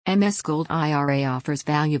MS Gold IRA offers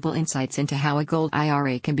valuable insights into how a gold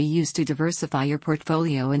IRA can be used to diversify your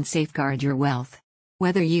portfolio and safeguard your wealth.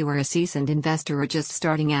 Whether you are a seasoned investor or just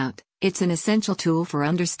starting out, it's an essential tool for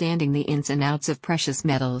understanding the ins and outs of precious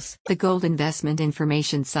metals. The Gold Investment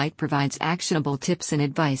Information site provides actionable tips and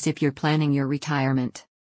advice if you're planning your retirement.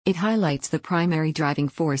 It highlights the primary driving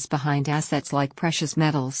force behind assets like precious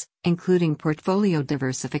metals, including portfolio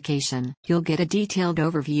diversification. You'll get a detailed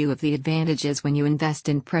overview of the advantages when you invest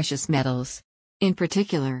in precious metals. In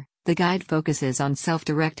particular, the guide focuses on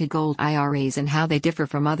self-directed gold IRAs and how they differ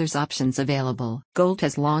from other options available. Gold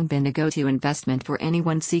has long been a go-to investment for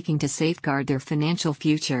anyone seeking to safeguard their financial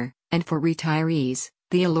future, and for retirees,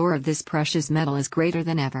 the allure of this precious metal is greater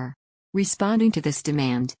than ever. Responding to this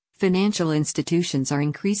demand, financial institutions are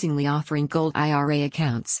increasingly offering gold IRA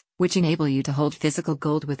accounts, which enable you to hold physical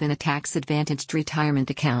gold within a tax-advantaged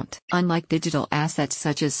retirement account. Unlike digital assets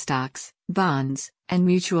such as stocks, bonds, and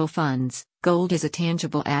mutual funds, gold is a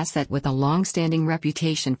tangible asset with a long-standing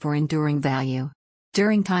reputation for enduring value.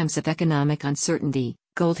 During times of economic uncertainty,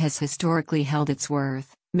 gold has historically held its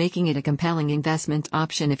worth, making it a compelling investment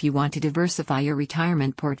option if you want to diversify your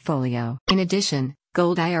retirement portfolio. In addition,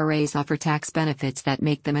 gold IRAs offer tax benefits that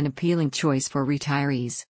make them an appealing choice for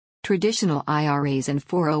retirees. Traditional IRAs and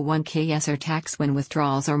 401ks are taxed when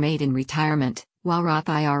withdrawals are made in retirement, while Roth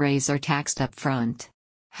IRAs are taxed up front.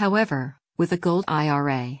 However, with a gold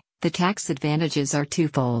IRA, the tax advantages are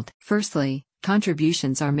twofold. Firstly,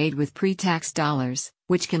 contributions are made with pre-tax dollars,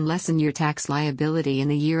 which can lessen your tax liability in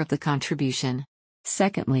the year of the contribution.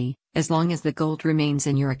 Secondly, as long as the gold remains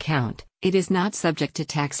in your account, it is not subject to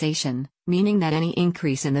taxation, meaning that any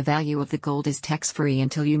increase in the value of the gold is tax-free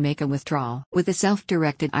until you make a withdrawal. With a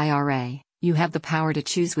self-directed IRA, you have the power to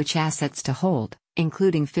choose which assets to hold,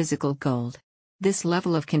 including physical gold. This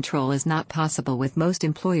level of control is not possible with most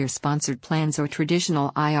employer-sponsored plans or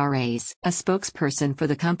traditional IRAs. A spokesperson for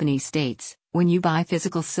the company states, "When you buy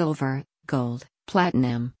physical silver, gold,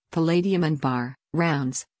 platinum, palladium and bar,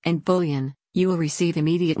 rounds, and bullion, you will receive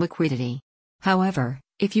immediate liquidity. However,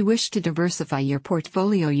 if you wish to diversify your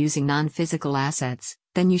portfolio using non-physical assets,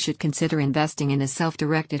 then you should consider investing in a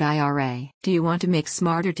self-directed IRA. Do you want to make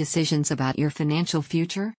smarter decisions about your financial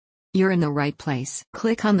future? You're in the right place.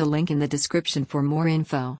 Click on the link in the description for more info.